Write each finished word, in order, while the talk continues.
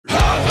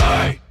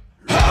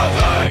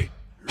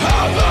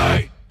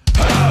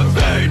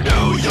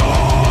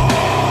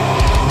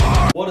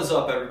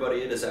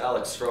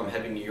Alex from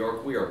Heavy New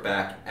York. We are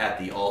back at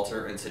the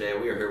altar, and today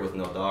we are here with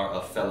Nodar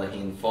of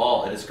Fellahin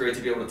Fall. It is great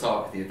to be able to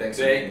talk with you. Thanks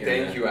for being here.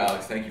 Thank you,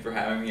 Alex. Thank you for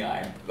having me.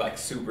 I'm like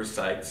super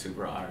psyched,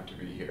 super honored to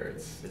be here.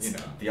 It's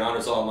the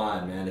honor's all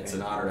mine, man. It's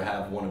an honor to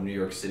have one of New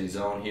York City's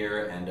own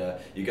here, and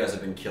you guys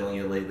have been killing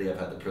it lately. I've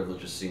had the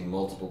privilege of seeing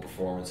multiple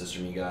performances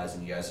from you guys,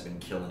 and you guys have been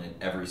killing it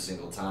every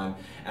single time.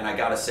 And I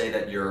gotta say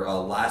that your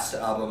last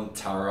album,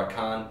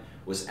 Tarakan,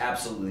 was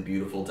absolutely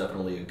beautiful,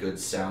 definitely a good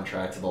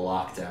soundtrack to the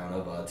lockdown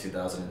of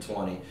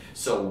 2020.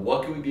 So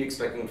what can we be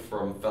expecting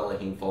from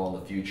Fellahin Fall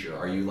in the future?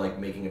 Are you like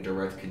making a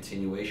direct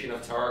continuation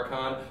of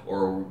Tarakan,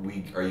 or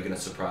are you going to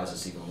surprise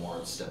us even more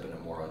and step into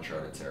more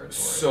uncharted territory?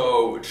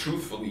 So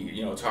truthfully,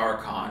 you know,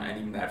 Tarakan and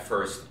even that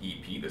first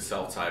EP, the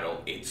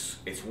self-titled, it's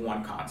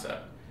one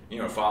concept. You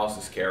know, it follows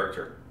this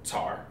character,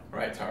 Tar,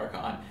 right,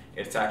 Tarakan.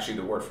 It's actually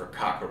the word for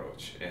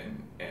cockroach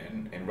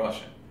in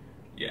Russian.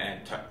 Yeah,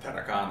 and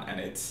Tarakan, and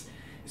it's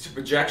a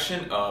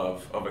projection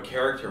of a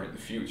character in the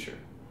future.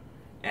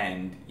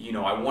 And, you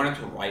know, I wanted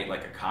to write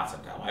like a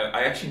concept album.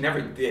 I actually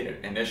never did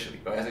it initially,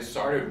 but as I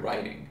started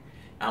writing,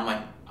 I'm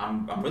like,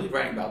 I'm really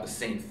writing about the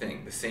same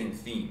thing, the same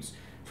themes,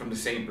 from the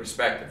same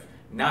perspective,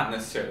 not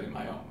necessarily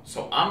my own.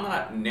 So I'm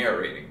not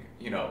narrating,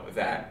 you know,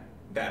 that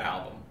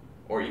album,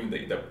 or even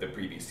the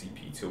previous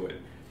EP to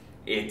it.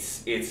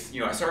 It's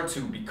you know, I started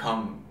to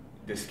become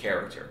this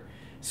character.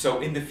 So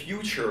in the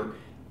future,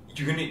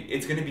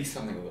 it's gonna be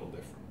something a little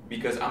different,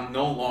 because I'm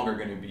no longer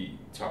going to be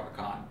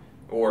Tarakan,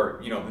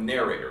 or, you know, the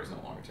narrator is no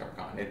longer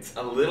Tarakan. It's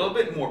a little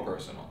bit more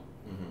personal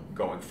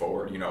going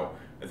forward. You know,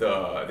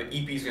 the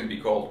EP is going to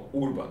be called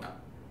Urbana,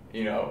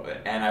 you know,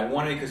 and I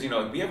wanted, because, you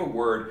know, we have a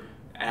word,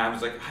 and I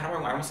was like, how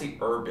do I don't say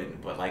urban,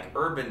 but like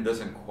urban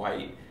doesn't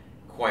quite,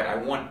 I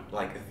want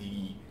like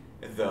the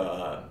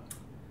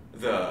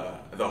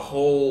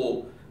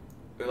whole,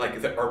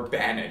 like the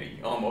urbanity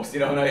almost,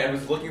 you know, and I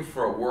was looking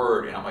for a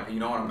word, and I'm like, you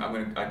know what, I'm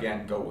going to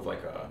again go with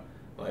like a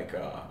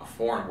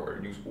foreign word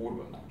and use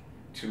urbana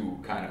to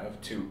kind of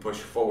to push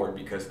forward,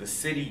 because the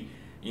city,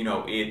 you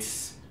know, you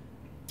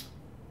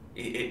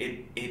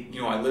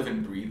know, I live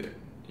and breathe it.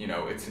 You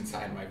know, it's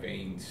inside my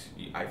veins.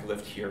 I've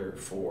lived here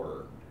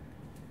for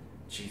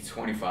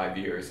 25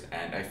 years,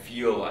 and I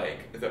feel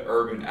like the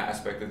urban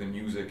aspect of the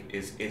music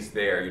is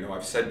there. You know,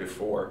 I've said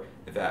before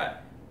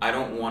that I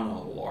don't want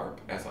to LARP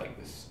as like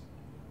this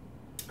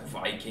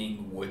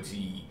Viking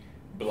woodsy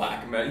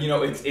black metal. You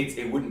know,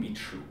 it wouldn't be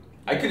true.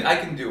 I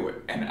can do it,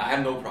 and I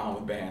have no problem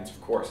with bands. Of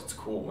course, it's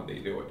cool when they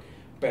do it,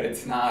 but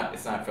it's not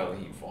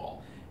Fellahin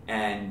Fall.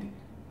 And,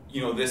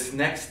 you know, this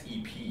next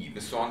EP, the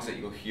songs that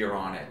you'll hear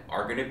on it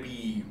are gonna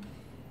be,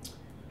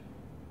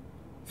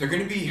 you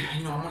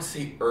know, I want to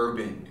say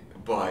urban,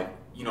 but,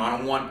 you know, I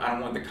don't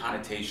want the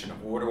connotation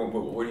of what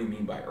do you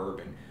mean by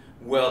urban?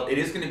 Well, it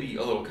is gonna be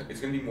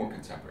it's gonna be more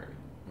contemporary.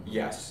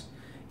 Yes,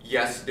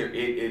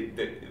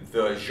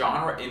 the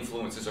genre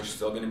influences are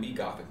still gonna be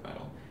gothic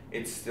metal.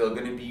 It's still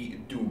going to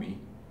be doomy,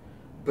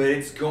 but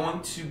it's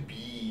going to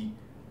be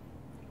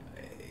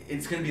a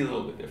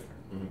little bit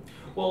different.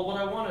 Well, what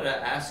I wanted to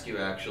ask you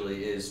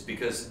actually is,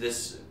 because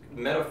this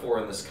metaphor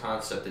and this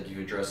concept that you've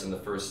addressed in the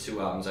first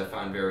two albums I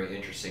find very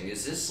interesting.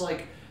 Is this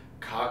like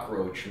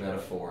cockroach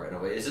metaphor in a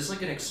way? Is this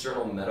like an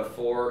external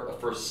metaphor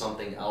for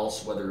something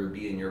else, whether it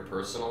be in your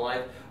personal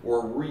life,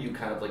 or were you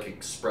kind of like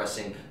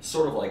expressing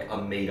sort of like a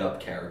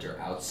made-up character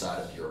outside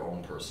of your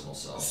own personal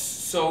self?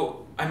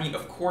 So, I mean,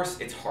 of course,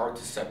 it's hard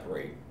to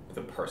separate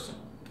the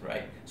personal,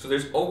 right? So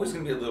there's always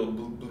going to be a little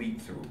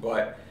bleed through,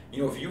 but,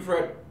 you know, if you've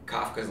read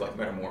Kafka's like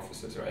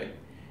Metamorphosis, right?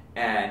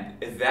 And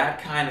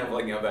that kind of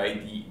like, you know,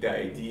 the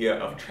idea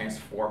of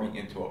transforming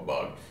into a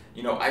bug.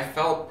 You know, I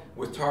felt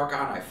with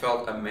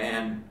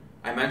Tarakan,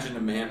 I mentioned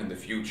a man in the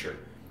future,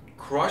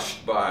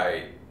 crushed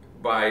by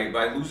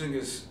losing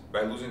his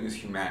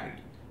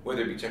humanity,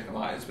 whether it be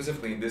technological.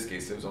 Specifically in this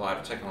case, there was a lot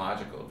of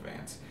technological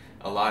advance,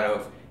 a lot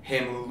of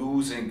him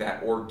losing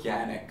that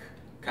organic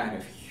kind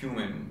of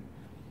human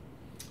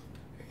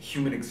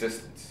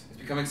existence. It's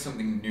becoming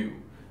something new.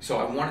 So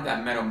I wanted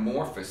that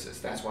metamorphosis.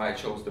 That's why I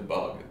chose the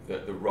bug,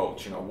 the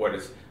roach. You know, what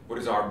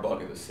is our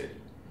bug of the city?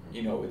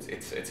 You know,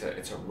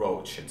 it's a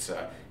roach. It's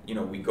a, you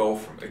know, it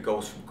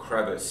goes from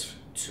crevice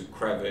to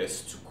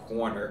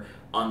corner,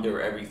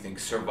 under everything,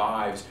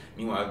 survives.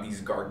 Meanwhile,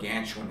 these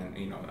gargantuan, and,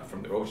 you know,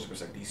 from the roach's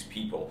perspective, these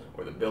people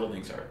or the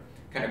buildings are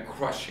kind of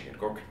crushing it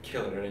or could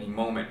kill it at any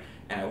moment.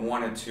 And I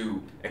wanted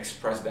to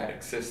express that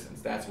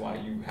existence. That's why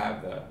you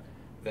have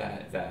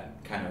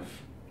that kind of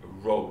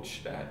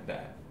roach,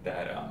 that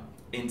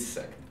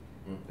insect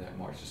that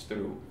marches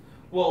through.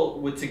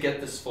 Well, to get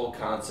this full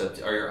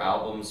concept, are your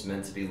albums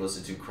meant to be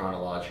listened to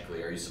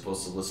chronologically? Are you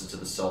supposed to listen to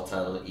the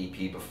self-titled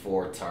EP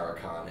before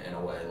Tarakan in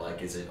a way?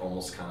 Like, is it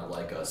almost kind of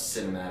like a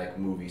cinematic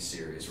movie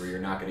series where you're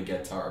not going to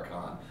get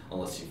Tarakan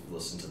unless you've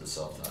listened to the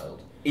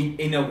self-titled?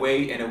 In a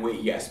way,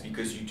 yes,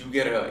 because you do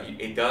get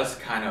it does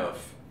kind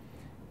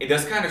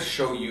of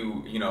show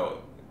you, you know,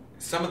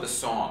 some of the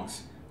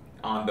songs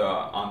on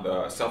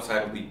the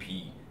self-titled EP,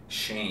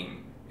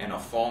 Shame and A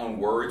Fallen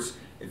Words,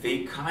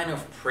 they kind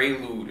of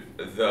prelude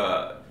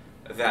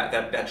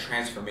that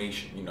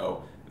transformation, you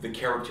know, the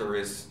character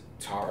is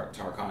Tar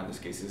Khan in this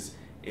case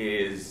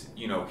is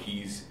you know,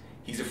 he's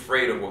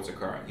afraid of what's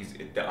occurring.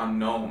 The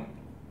unknown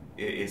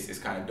is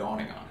kind of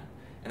dawning on him.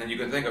 And then you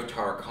can think of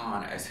Tar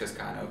Khan as his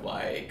kind of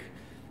like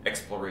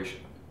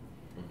exploration.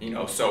 You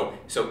know, so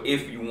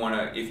if you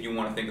wanna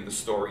think of the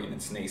story in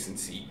its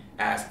nascency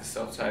as the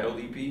self-titled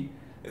EP,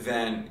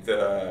 then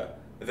the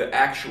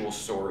actual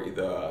story,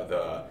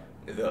 the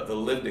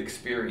lived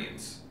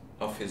experience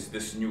of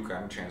this new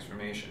kind of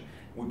transformation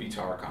would be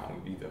Tar Khan,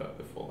 would be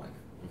the full length.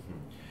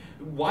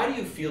 Mm-hmm. Why do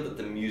you feel that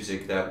the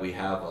music that we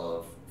have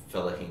of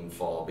Fellahin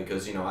Fall,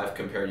 because, you know, I've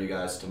compared you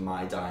guys to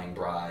My Dying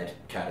Bride,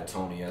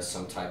 Catatonia,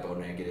 some typo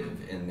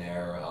negative in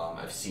there.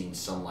 I've seen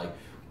some like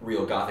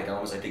real gothic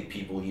elements. I think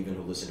people even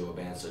who listen to a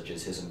band such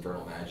as His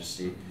Infernal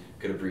Majesty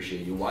could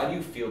appreciate you. Why do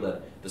you feel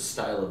that the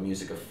style of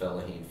music of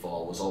Fellahin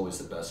Fall was always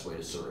the best way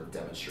to sort of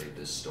demonstrate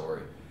this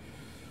story?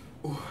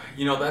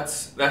 You know,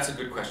 that's a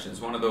good question.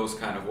 It's one of those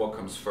kind of what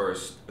comes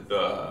first,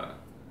 the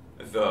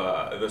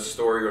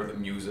story or the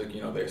music,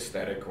 you know, the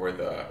aesthetic or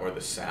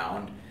the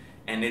sound.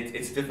 And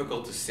it's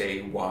difficult to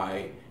say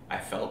why I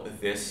felt that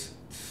this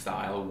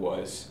style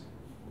was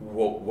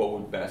what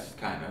would best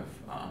kind of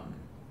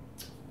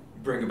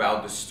bring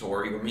about the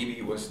story, or maybe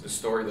it was the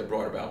story that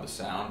brought about the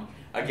sound.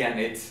 Again,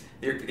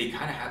 they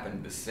kind of happen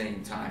at the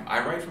same time. I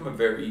write from a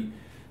very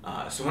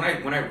so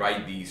when I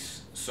write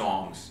these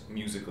songs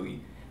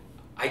musically,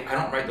 I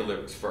don't write the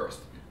lyrics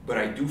first, but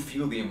I do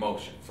feel the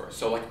emotion first.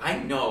 So like I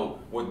know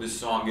what this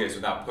song is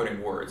without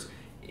putting words.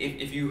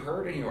 If you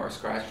heard any of our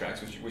scratch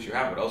tracks, which you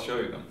haven't, I'll show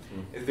you them.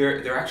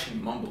 They're actually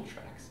mumble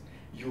tracks.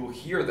 You'll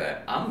hear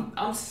that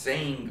I'm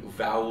saying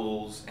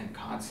vowels and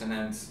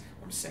consonants.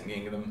 I'm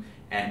singing them,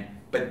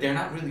 but they're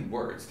not really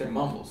words. They're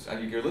mumbles.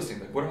 You're listening,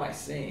 like, what am I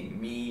saying?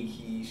 Me,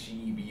 he,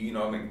 she, be, you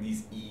know, I mean,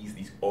 these E's,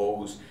 these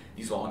O's,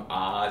 these long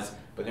A's,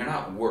 but they're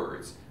not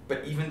words.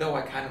 But even though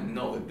I kind of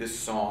know that this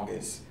song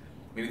is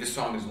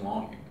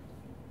longing.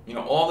 You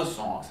know, all the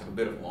songs have a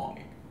bit of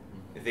longing.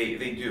 They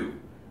do.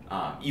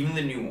 Even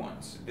the new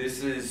ones.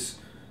 This is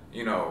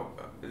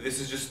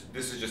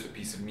just a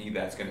piece of me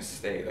that's gonna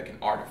stay like an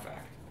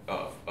artifact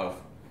of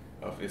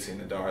let's say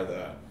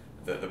Nodar,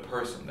 the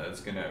person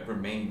that's gonna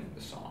remain in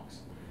the songs.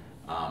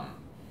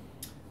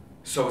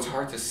 So it's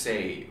hard to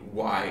say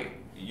why,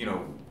 you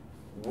know,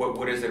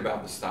 what is it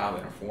about the style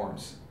that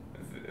informs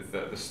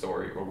the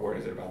story, or what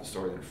is it about the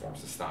story that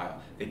informs the style?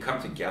 They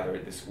come together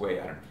this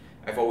way.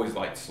 I've always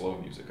liked slow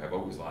music. I've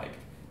always liked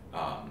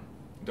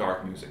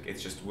dark music.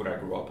 It's just what I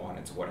grew up on.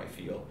 It's what I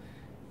feel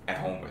at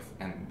home with,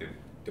 and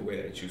the way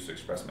that I choose to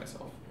express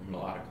myself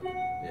melodically.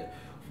 Yeah.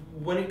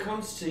 When it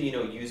comes to, you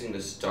know, using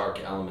this dark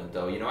element,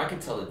 though, you know, I can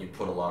tell that you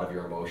put a lot of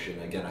your emotion.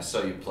 Again, I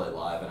saw you play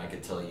live, and I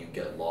could tell you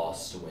get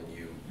lost when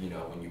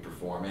you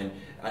perform. And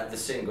the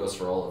same goes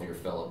for all of your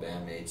fellow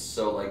bandmates.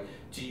 So, like,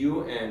 do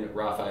you and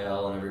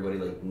Raphael and everybody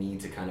like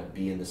need to kind of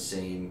be in the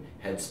same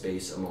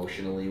headspace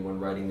emotionally when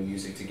writing the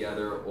music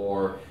together,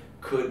 or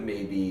could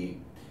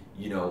maybe,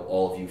 you know,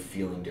 all of you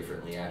feeling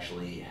differently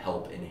actually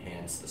help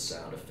enhance the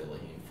sound of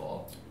Fellahin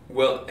Fall?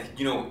 Well,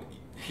 you know,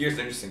 here's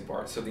the interesting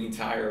part. So the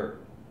entire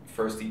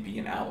first EP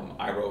and album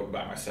I wrote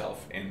by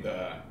myself in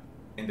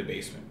the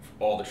basement,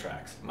 all the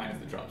tracks, minus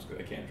the drums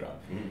because I can't drum.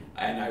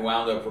 And I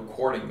wound up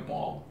recording them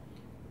all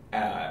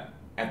at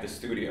the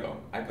studio.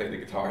 I played the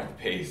guitar,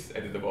 the bass, I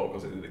did the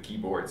vocals, I did the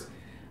keyboards.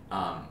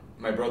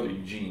 My brother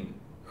Eugene,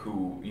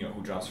 who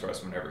drums for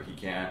us whenever he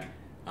can,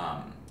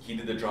 he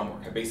did the drum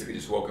work. I basically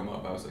just woke him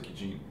up. I was like,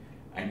 Eugene,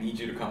 I need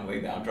you to come lay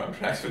down drum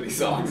tracks for these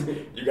songs.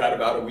 You got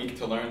about a week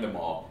to learn them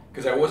all.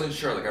 Because I wasn't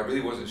sure, like I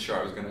really wasn't sure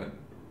I was going to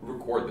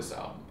record this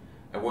album.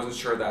 I wasn't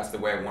sure that's the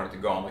way I wanted to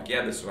go. I'm like,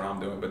 yeah, this is what I'm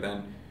doing. But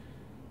then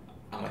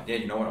I'm like, yeah,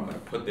 you know what? I'm going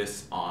to put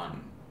this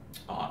on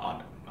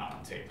not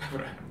on tape,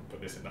 but I'm going to put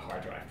this in the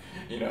hard drive,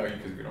 you know,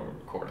 because we don't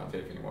record on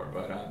tape anymore.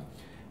 But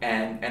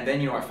and then,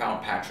 you know, I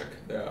found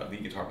Patrick, the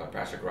lead guitar player,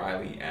 Patrick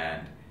Riley,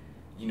 and,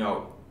 you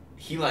know,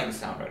 he liked the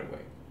sound right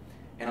away.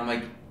 And I'm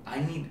like,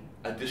 I need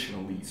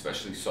additional leads,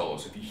 especially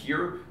solos. If you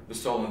hear the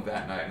solo in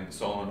That Night and the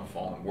solo in The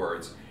Fallen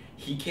Words,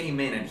 he came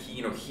in and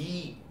he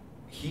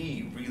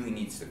really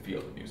needs to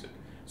feel the music.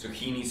 So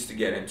he needs to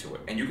get into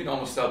it. And you can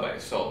almost tell by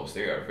his solos,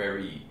 they are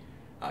very,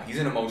 he's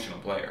an emotional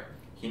player.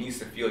 He needs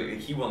to feel it.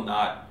 He will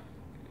not,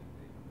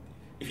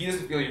 if he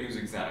doesn't feel your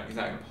music, he's not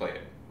going to play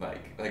it.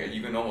 Like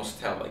you can almost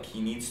tell, like he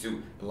needs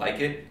to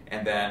like it,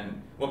 and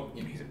then, well,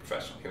 you know, he's a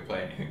professional, he'll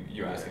play anything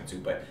you ask him to,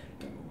 but,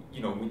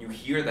 you know, when you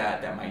hear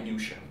that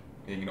minutia,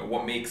 you know,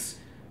 what makes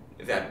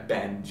that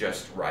bend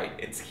just right,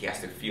 he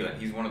has to feel it.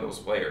 He's one of those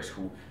players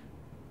who,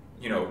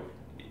 you know,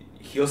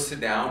 he'll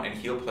sit down and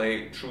he'll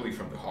play truly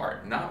from the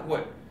heart, not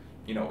what,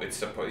 you know, it's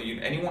supposed.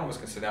 Any one of us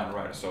can sit down and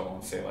write a solo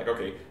and say like,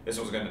 okay, this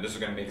is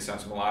gonna make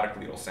sense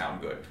melodically. It'll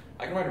sound good.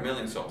 I can write a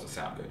million solos that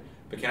sound good,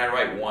 but can I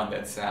write one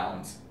that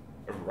sounds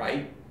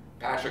right?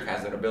 Patrick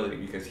has that ability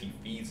because he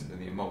feeds into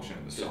the emotion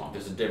of the song.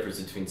 There's a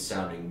difference between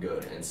sounding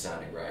good and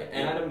sounding right.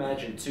 And I'd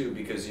imagine, too,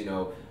 because, you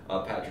know,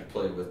 Patrick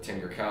played with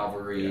Tinker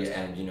Cavalry,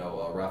 and, you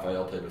know,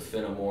 Raphael played with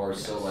Finnemore,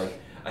 so, like,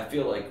 I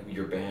feel like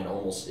your band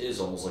is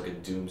almost like a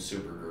Doom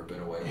supergroup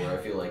in a way, where I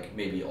feel like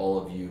maybe all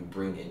of you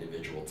bring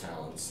individual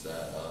talents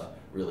that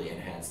really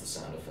enhance the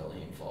sound of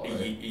Fellahin Fall,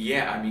 right?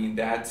 Yeah, I mean,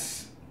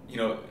 that's, you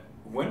know,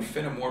 when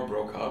Finnemore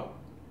broke up,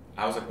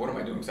 I was like, what am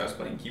I doing? Because I was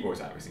playing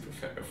keyboards, obviously,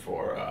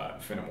 for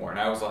Finnemore, and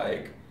I was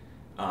like,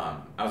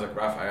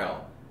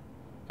 Raphael,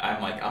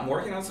 I'm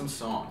working on some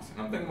songs,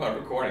 and I'm thinking about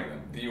recording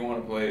them. Do you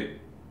want to play,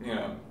 you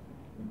know,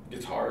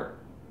 guitar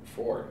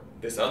for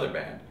this other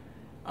band?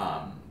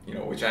 You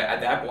know, which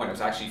at that point, it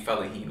was actually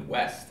Fellahin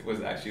West. It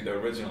was actually the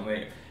original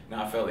name,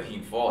 not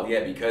Fellahin Fall.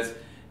 Yeah, because,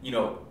 you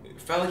know,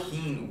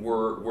 Fellahin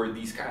were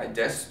these kind of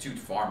destitute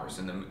farmers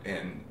in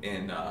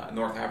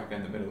North Africa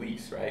and the Middle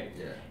East, right?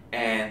 Yeah.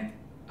 And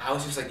I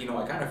was just like, you know,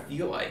 I kind of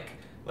feel like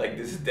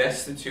this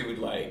destitute,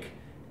 like,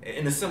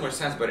 in a similar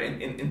sense, but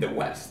in the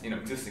West, you know,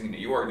 existing in New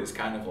York, this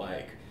kind of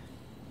like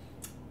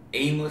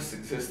aimless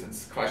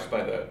existence crushed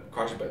by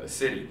the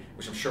city,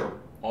 which I'm sure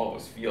all of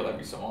us feel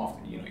every so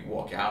often. You know, you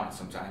walk out and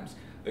sometimes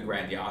the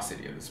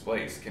grandiosity of this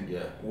place can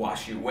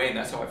wash you away, and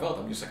that's how I felt.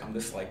 I'm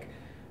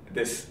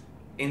this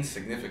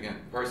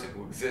insignificant person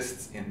who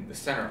exists in the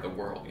center of the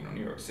world, you know,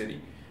 New York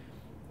City.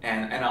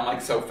 And I'm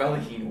like, so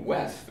Fellahin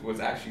West was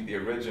actually the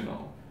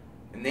original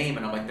name,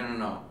 and I'm like,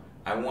 no,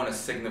 I want to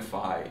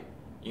signify,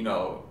 you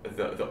know,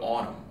 the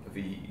autumn,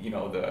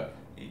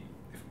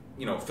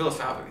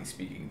 philosophically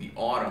speaking, the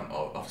autumn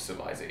of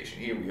civilization.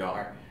 Here we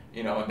are,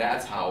 you know, and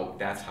that's how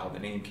the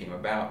name came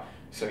about.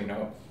 So, you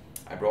know,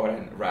 I brought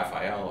in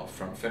Raphael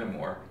from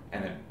Finnemore,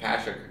 and then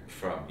Patrick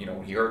from, you know,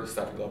 when he heard the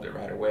stuff, he loved it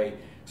right away.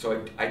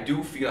 So I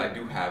do feel I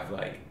do have,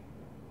 like,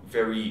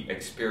 very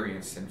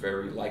experienced and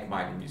very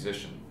like-minded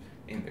musician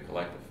in the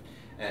collective.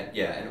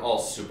 And all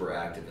super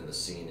active in the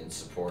scene and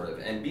supportive.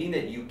 And being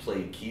that you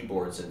played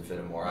keyboards in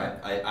Finnemore,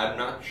 I'm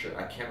not sure,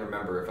 I can't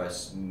remember if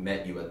I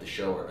met you at the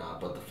show or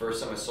not, but the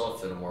first time I saw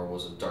Finnemore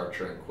was with Dark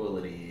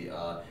Tranquillity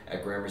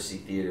at Gramercy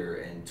Theater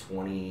in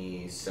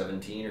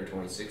 2017 or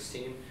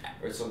 2016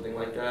 or something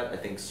like that. I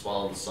think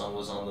Swallow the Sun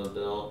was on the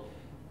bill,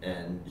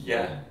 and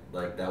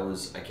like that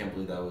was, I can't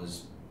believe that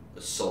was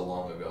so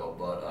long ago,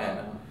 but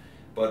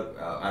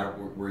I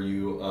don't, were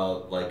you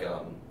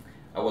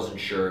I wasn't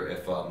sure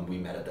if we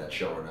met at that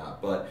show or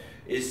not, but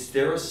is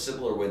there a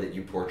similar way that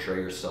you portray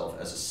yourself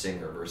as a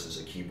singer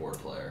versus a keyboard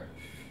player?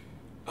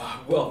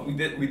 Well, we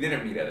didn't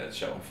meet at that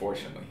show,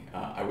 unfortunately.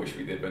 I wish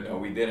we did, but no,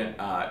 we didn't.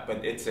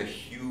 But it's a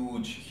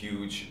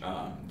huge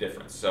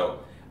difference. So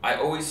I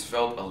always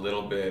felt a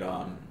little bit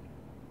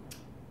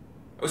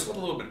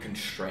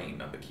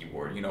constrained on the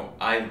keyboard. You know,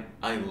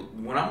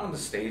 when I'm on the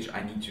stage,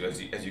 I need to,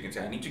 as you can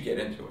say, I need to get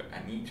into it.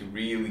 I need to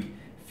really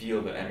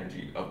feel the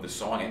energy of the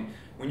song. And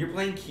when you're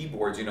playing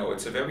keyboards, you know,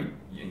 it's a very,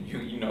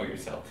 you know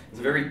yourself, it's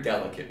a very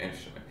delicate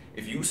instrument.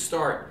 If you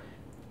start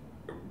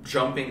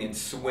jumping and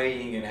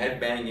swaying and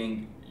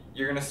headbanging,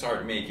 you're going to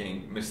start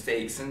making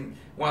mistakes. And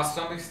while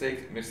some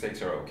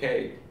mistakes are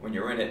okay when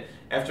you're in it,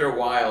 after a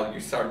while you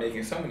start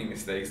making so many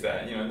mistakes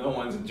that, you know, no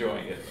one's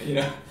enjoying it, you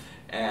know.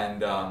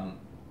 And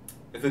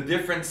the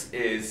difference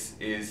is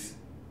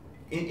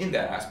in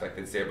that aspect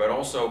it's there, but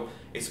also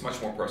it's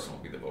much more personal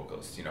to be the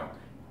vocalist, you know.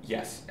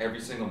 Yes,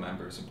 every single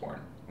member is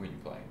important when you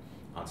play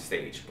on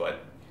stage,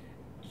 but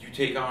you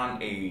take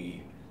on I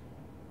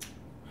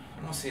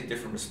don't want to say a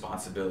different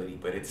responsibility,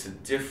 but it's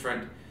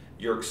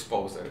you're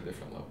exposed at a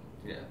different level.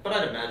 Yeah, but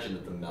I'd imagine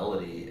that the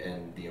melody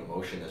and the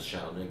emotion that's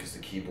channeled in, because the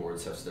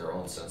keyboards have their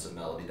own sense of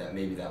melody, that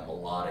maybe that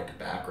melodic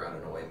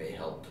background in a way may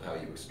help how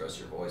you express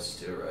your voice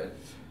too, right?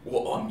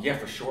 Well, yeah,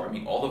 for sure. I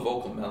mean, all the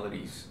vocal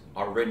melodies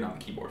are written on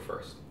the keyboard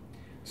first.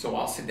 So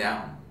I'll sit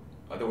down.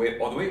 The way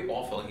all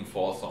Fellahin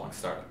Fall songs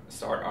start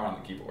are on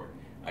the keyboard.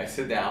 I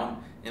sit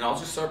down and I'll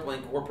just start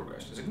playing chord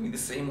progressions. It can be the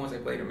same ones I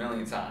played a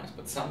million times,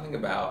 but something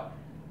about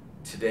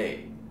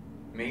today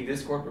made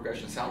this chord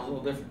progression sound a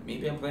little different.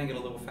 Maybe I'm playing it a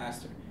little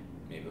faster,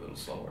 maybe a little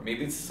slower,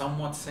 maybe it's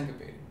somewhat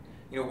syncopated.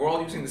 You know, we're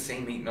all using the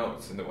same 8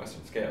 notes in the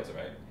Western scales,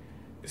 right?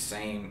 The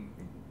same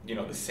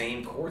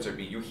chords are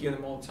beat. You hear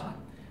them all the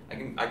time.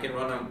 I can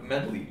run a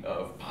medley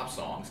of pop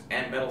songs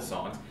and metal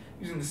songs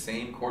using the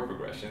same chord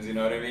progressions, you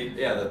know what I mean?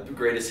 Yeah, the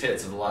greatest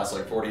hits of the last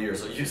like 40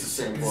 years will use the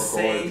same 4 chords.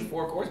 Same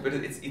 4 chords, but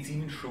it's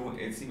even true.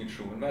 It's even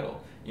true in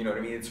metal. You know what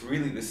I mean? It's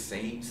really the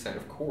same set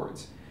of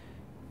chords.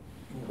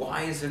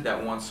 Why is it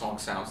that one song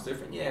sounds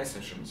different? Yeah, it's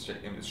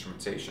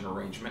instrumentation,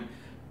 arrangement,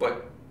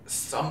 but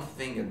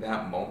something in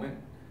that moment,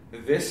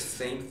 this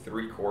same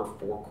 3 chord,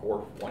 4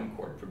 chord, 1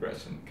 chord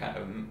progression kind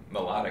of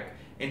melodic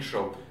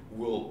intro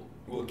will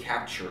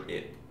capture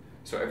it.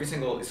 So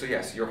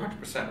yes, you're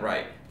 100%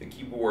 right. The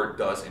keyboard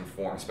does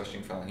inform, especially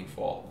in Fellahin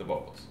Fall, the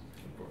vocals.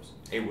 Of course.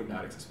 It would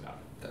not exist without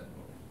it.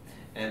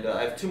 And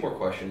I have 2 more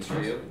questions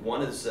for you.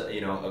 One is,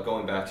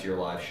 going back to your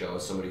live show,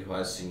 as somebody who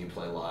has seen you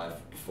play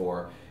live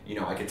before, you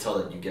know, I could tell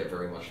that you get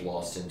very much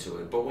lost into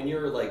it. But when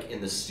you're like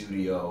in the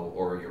studio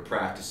or you're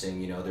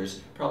practicing, you know, there's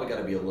probably got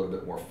to be a little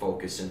bit more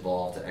focus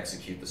involved to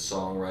execute the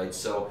song right.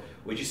 So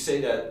would you say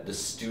that the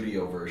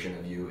studio version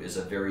of you is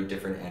a very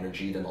different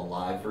energy than the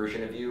live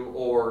version of you,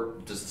 or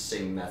does the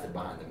same method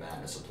behind the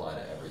madness apply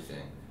to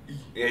everything?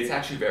 It's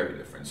actually very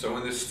different. So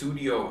in the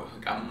studio,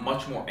 I'm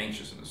much more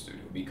anxious in the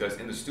studio, because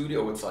in the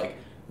studio it's like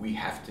we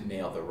have to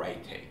nail the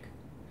right take,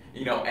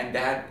 you know, and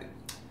that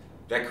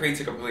creates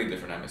a completely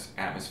different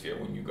atmosphere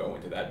when you go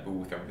into that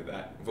booth or into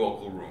that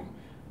vocal room,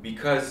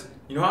 because,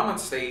 you know, I'm on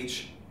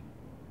stage,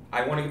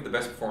 I want to give the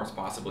best performance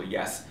possible,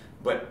 yes,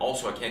 but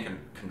also I can't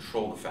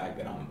control the fact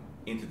that I'm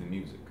into the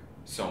music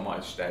so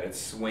much that it's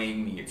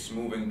swaying me, it's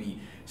moving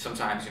me.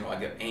 Sometimes, you know, I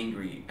get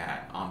angry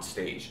on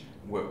stage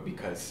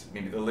because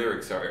maybe the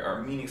lyrics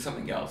are meaning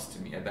something else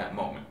to me at that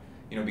moment.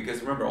 You know,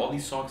 because remember, all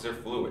these songs are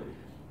fluid.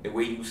 The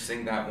way you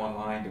sing that one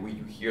line, the way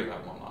you hear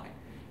that one line,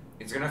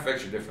 it's gonna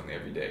affect you differently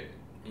every day.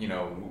 You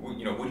know,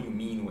 what do you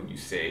mean when you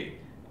say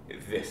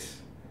this?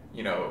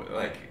 You know,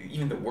 like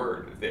even the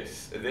word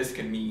this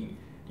can mean,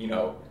 you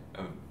know,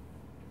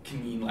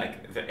 can mean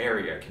like the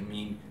area, can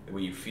mean the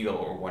way you feel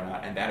or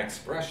whatnot, and that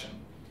expression,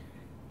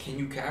 can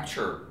you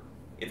capture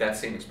that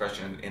same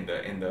expression in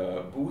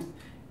the booth?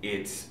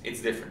 It's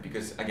different,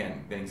 because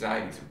again, the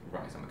anxiety's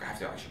rising. I'm like, I have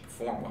to actually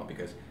perform well,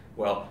 because,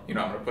 well, you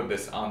know, I'm gonna put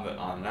this on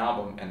an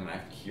album and then I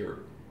have to hear it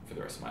for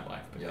the rest of my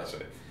life. But yeah, so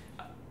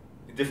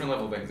a different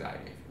level of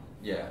anxiety.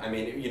 Yeah, I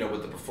mean, you know,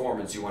 with the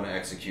performance, you want to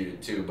execute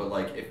it too, but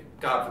like, if,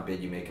 God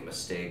forbid, you make a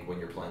mistake when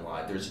you're playing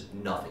live, there's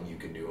nothing you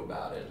can do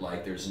about it.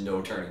 Like, there's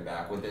no turning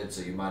back with it,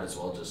 so you might as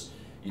well just,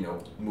 you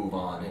know, move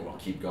on and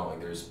keep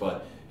going.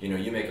 But, you know,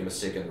 you make a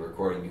mistake in the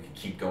recording, you can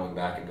keep going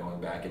back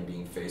and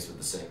being faced with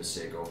the same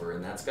mistake over,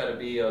 and that's got to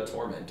be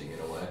tormenting in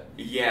a way.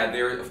 Yeah,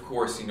 there, of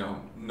course, you know,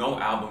 no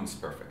album is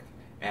perfect,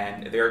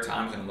 and there are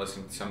times when I'm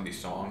listening to some of these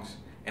songs,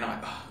 and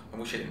I'm like, oh, I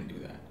wish I didn't do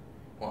that.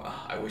 Well,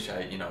 I wish I,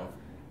 you know,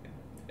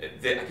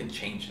 that I can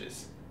change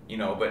this, you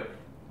know, but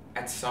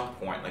at some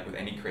point, like with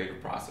any creative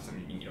process, I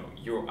mean, you know,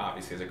 you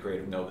obviously as a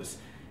creative know this,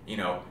 you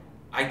know,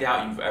 I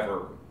doubt you've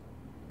ever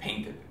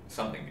painted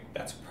something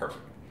that's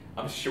perfect.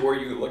 I'm sure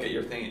you look at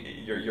your thing,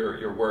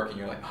 your work, and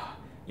you're like, oh,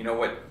 you know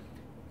what,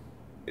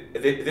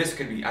 this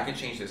could be, I can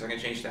change this, I can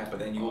change that, but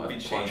then you will be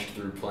changed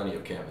through plenty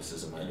of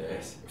canvases in my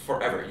days.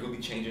 Forever, you'll be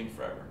changing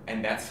forever.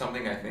 And that's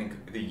something I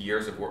think the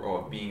years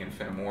of being in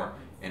Finnemore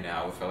and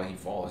now with Fellahin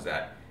Fall is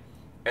that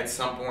at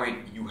some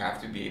point you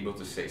have to be able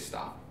to say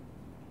stop.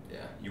 Yeah,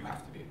 you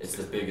have to be. It's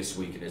the biggest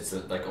weakness.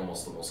 It's like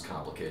almost the most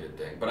complicated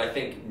thing. But I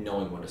think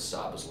knowing when to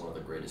stop is one of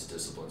the greatest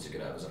disciplines you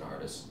could have as an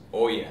artist.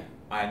 Oh yeah,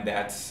 and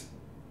that's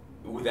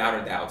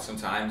without a doubt.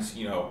 Sometimes,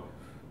 you know,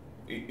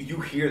 you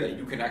hear that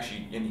you can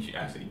actually,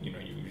 you know,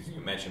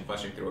 you mentioned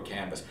punching through a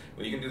canvas,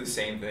 but you can do the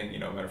same thing, you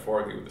know,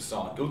 metaphorically with the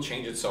song. You'll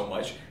change it so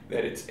much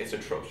that it's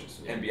atrocious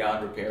and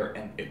beyond repair,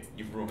 and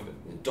you've ruined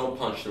it. Don't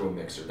punch through a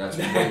mixer. That's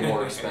way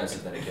more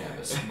expensive than a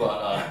canvas.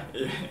 But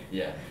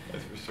yeah,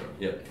 that's for sure.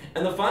 Yeah.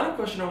 And the final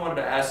question I wanted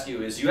to ask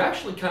you is, you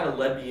actually kind of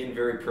led me in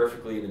very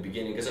perfectly in the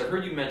beginning, because I've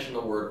heard you mention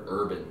the word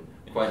urban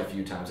quite a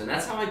few times, and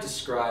that's how I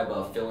describe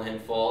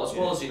Fellahin Fall, as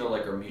well as, you know,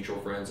 like our mutual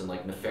friends and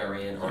like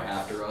Nefarian or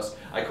After Us.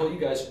 I call you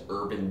guys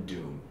urban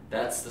doom.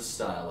 That's the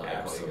style that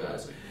I call you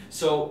guys.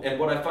 So, and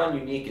what I find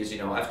unique is, you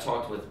know, I've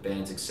talked with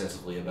bands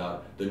extensively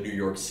about the New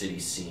York City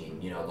scene,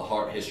 you know,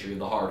 the history of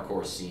the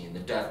hardcore scene, the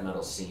death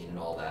metal scene, and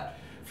all that.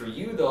 For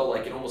you, though,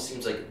 like, it almost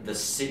seems like the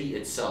city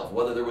itself,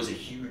 whether there was a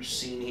huge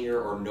scene here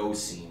or no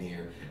scene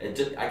here,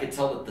 I could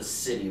tell that the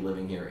city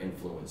living here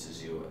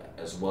influences you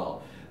as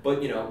well.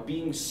 But, you know,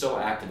 being so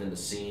active in the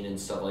scene and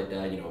stuff like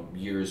that, you know,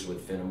 years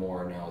with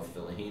Finnemore, now with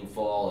Fellahin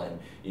Fall, and,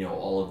 you know,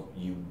 all of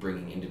you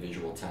bringing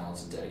individual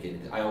talents and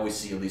dedicated, I always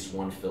see at least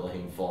one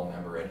Fellahin Fall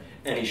member at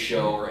any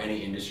show or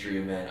any industry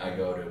event I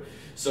go to.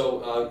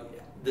 So,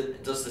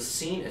 does the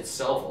scene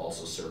itself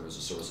also serve as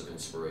a source of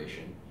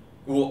inspiration?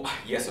 Well,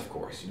 yes, of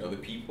course. You know, the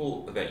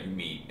people that you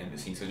meet in the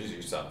scene, such as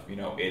yourself, you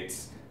know,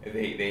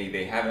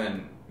 they have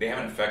an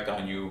effect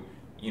on you.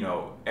 You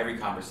know, every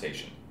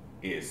conversation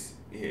is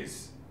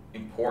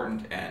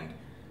important and,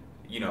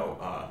 you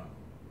know,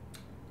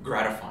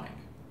 gratifying,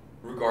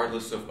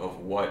 regardless of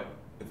what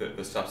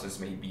the substance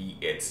may be.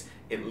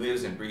 It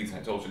lives and breathes. And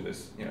I told you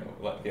this, you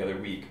know, the other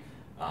week.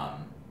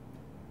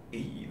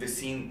 The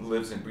scene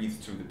lives and breathes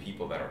through the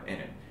people that are in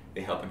it.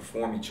 They help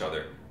inform each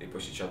other. They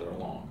push each other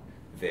along.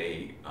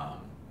 They,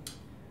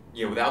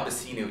 you know, without the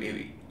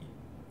scene,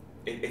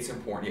 it's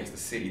important. Yes, the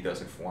city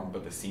does inform,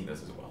 but the scene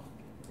does as well.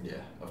 Yeah,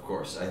 of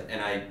course.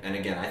 And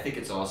again, I think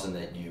it's awesome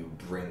that you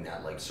bring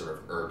that like sort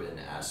of urban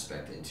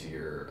aspect into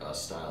your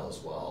style as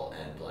well.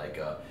 And like,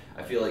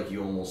 I feel like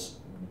you almost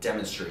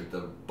demonstrate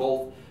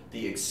both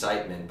the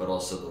excitement, but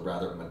also the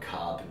rather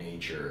macabre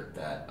nature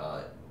that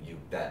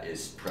that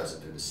is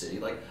present through the city.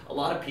 Like a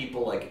lot of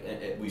people, like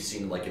we've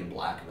seen like in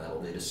black metal,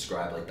 they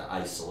describe like the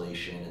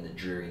isolation and the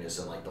dreariness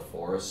in like the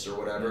forests or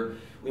whatever.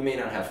 We may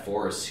not have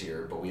forests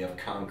here, but we have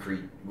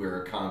concrete.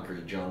 We're a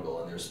concrete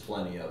jungle, and there's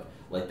plenty of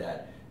like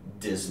that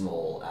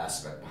dismal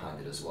aspect behind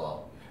it as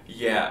well.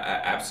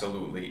 Yeah,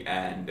 absolutely.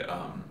 And,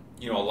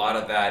 you know, a lot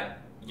of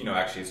that, you know,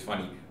 actually it's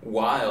funny.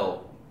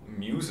 While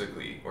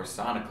musically or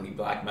sonically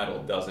black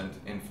metal doesn't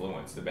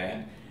influence the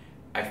band,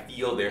 I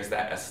feel there's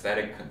that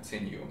aesthetic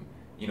continuum.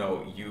 You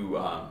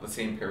know, let's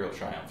say Imperial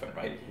Triumphant,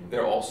 right?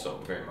 They're also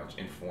very much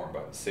informed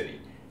by the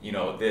city. You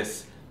know,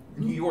 this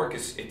New York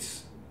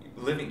it's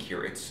living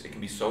here. It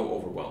can be so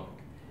overwhelming.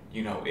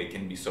 You know, it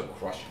can be so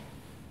crushing.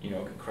 You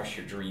know, it can crush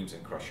your dreams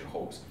and crush your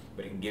hopes,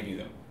 but it can give you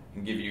them. It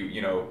can give you,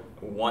 you know,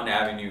 one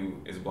avenue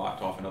is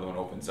blocked off, another one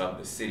opens up.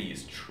 The city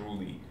is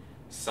truly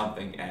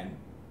something, and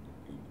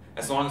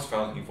as long as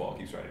Fellahin Fall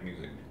keeps writing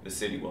music, the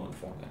city will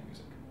inform that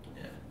music.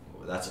 Yeah,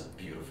 well, that's a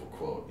beautiful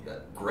quote.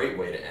 That great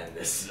way to end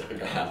this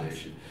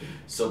conversation.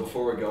 So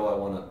before we go, I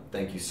want to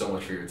thank you so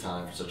much for your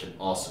time, for such an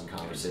awesome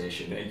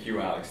conversation. Thank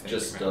you, Alex.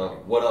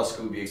 What else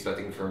could we be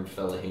expecting from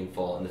Fellahin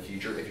Fall in the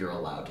future, if you're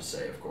allowed to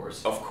say, of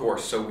course? Of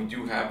course. So we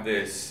do have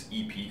this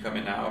EP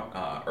coming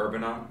out,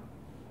 Urbanon.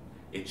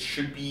 It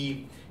should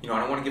be, you know,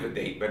 I don't want to give a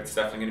date, but it's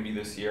definitely going to be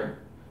this year.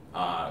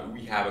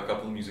 We have a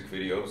couple of music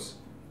videos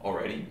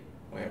already.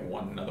 We have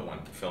another one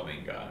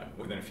filming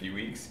within a few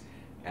weeks,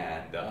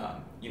 and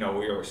you know,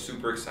 we are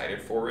super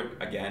excited for it.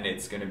 Again,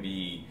 it's going to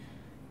be,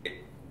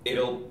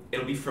 it'll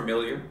be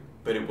familiar,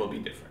 but it will be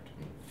different.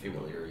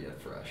 Familiar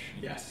yet fresh.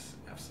 Yes,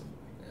 absolutely.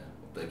 Yeah.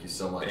 Well, thank you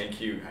so much.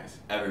 Thank you, guys.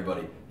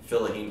 Everybody,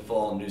 Fellahin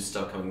Fall, new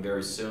stuff coming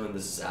very soon.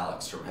 This is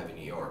Alex from Heavy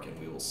New York, and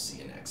we will see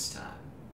you next time.